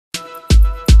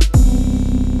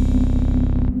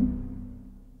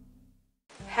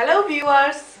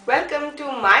viewers, welcome to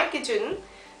my kitchen.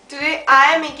 Today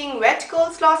I am making veg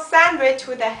coleslaw sandwich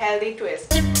with a healthy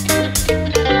twist.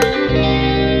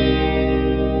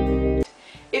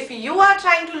 If you are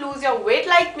trying to lose your weight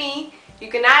like me, you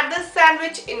can add this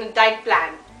sandwich in a diet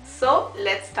plan. So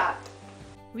let's start.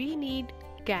 We need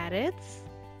carrots,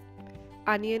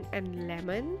 onion and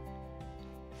lemon,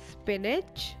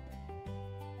 spinach,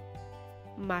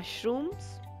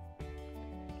 mushrooms,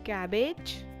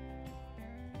 cabbage,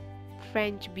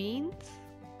 French beans,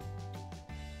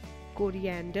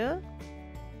 coriander,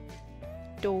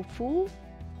 tofu,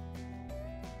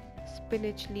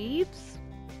 spinach leaves,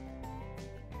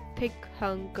 thick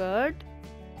hung curd,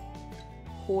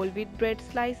 whole wheat bread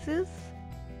slices,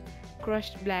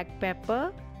 crushed black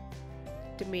pepper,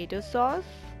 tomato sauce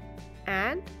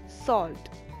and salt.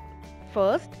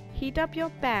 First, heat up your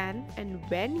pan, and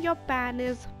when your pan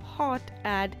is hot,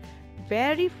 add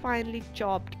very finely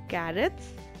chopped carrots,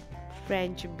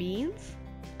 French beans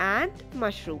and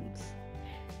mushrooms,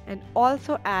 and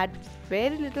also add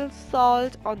very little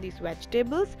salt on these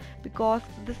vegetables because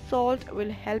the salt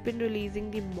will help in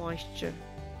releasing the moisture.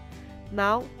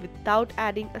 Now, without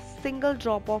adding a single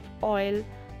drop of oil,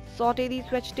 saute these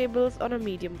vegetables on a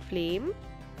medium flame.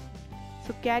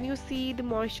 So can you see the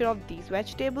moisture of these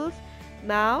vegetables?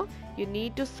 Now you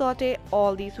need to saute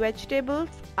all these vegetables.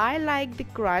 I like the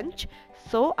crunch,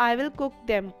 so I will cook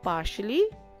them partially.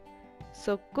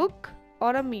 So cook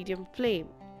on a medium flame.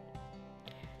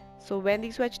 So when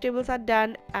these vegetables are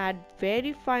done, add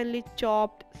very finely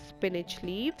chopped spinach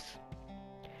leaves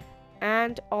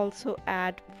and also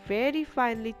add very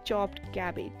finely chopped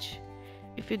cabbage.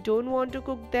 If you don't want to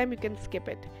cook them, you can skip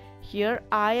it. Here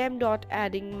I am not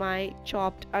adding my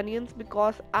chopped onions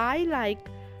because I like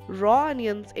raw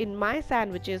onions in my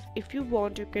sandwiches. If you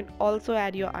want, you can also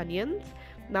add your onions.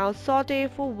 Now saute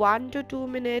for 1 to 2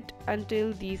 minutes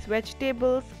until these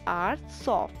vegetables are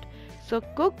soft. So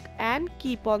cook and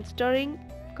keep on stirring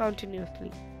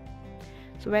continuously.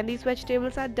 So when these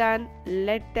vegetables are done,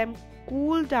 let them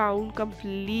cool down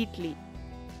completely.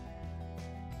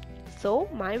 So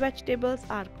my vegetables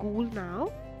are cool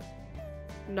now.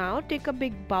 Now take a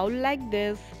big bowl like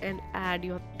this and add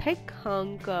your thick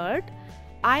hung curd.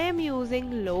 I am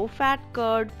using low fat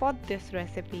curd for this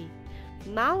recipe.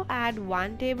 Now add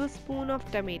 1 tablespoon of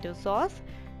tomato sauce.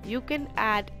 You can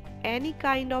add any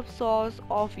kind of sauce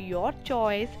of your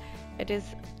choice. It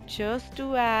is just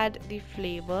to add the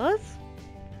flavors.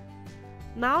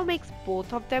 Now mix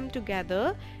both of them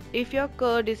together. If your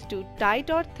curd is too tight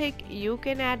or thick, you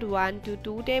can add 1 to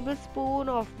 2 tablespoons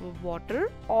of water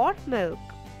or milk.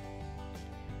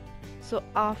 So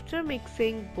after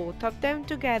mixing both of them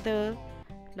together,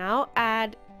 now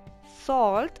add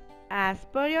salt as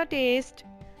per your taste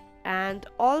and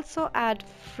also add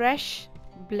fresh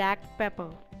black pepper.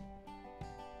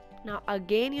 Now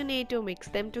again you need to mix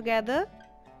them together.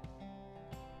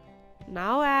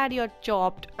 Now add your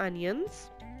chopped onions,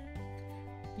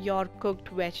 your cooked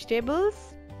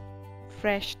vegetables,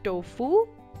 fresh tofu,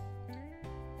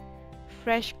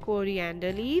 fresh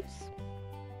coriander leaves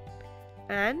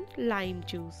and lime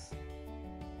juice.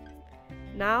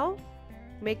 Now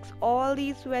mix all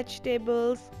these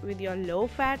vegetables with your low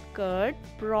fat curd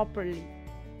properly.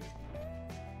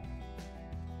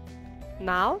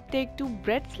 Now take 2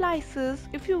 bread slices.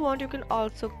 If you want, you can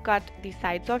also cut the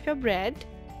sides of your bread.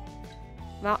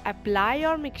 Now apply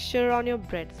your mixture on your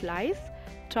bread slice.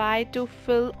 Try to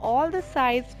fill all the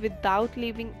sides without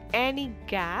leaving any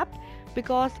gap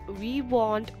because we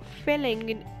want filling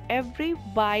in every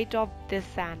bite of this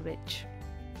sandwich.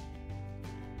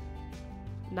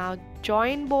 Now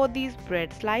join both these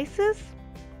bread slices.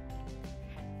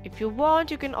 If you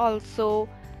want, you can also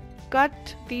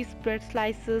cut these bread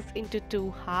slices into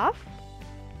 2 halves.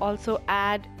 Also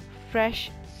add fresh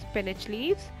spinach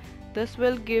leaves. This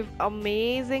will give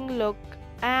amazing look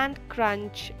and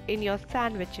crunch in your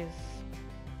sandwiches.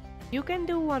 You can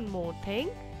do one more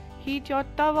thing. Heat your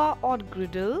tawa or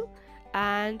griddle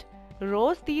and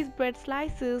roast these bread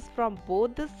slices from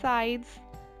both the sides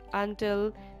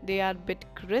until they are a bit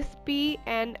crispy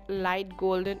and light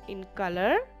golden in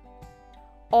color,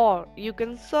 or you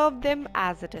can serve them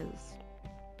as it is.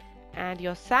 And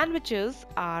your sandwiches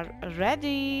are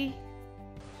ready.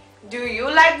 Do you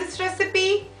like this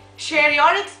recipe? Share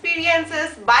your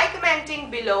experiences by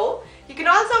commenting below. You can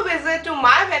also visit to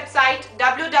my website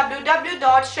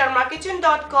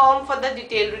www.sharmakitchen.com for the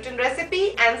detailed written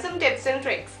recipe and some tips and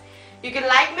tricks. You can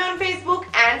like me on Facebook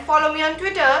and follow me on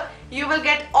Twitter. You will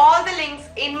get all the links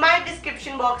in my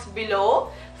description box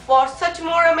below. For such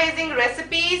more amazing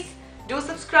recipes, do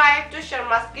subscribe to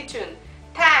Sharma's Kitchen.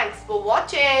 Thanks for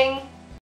watching.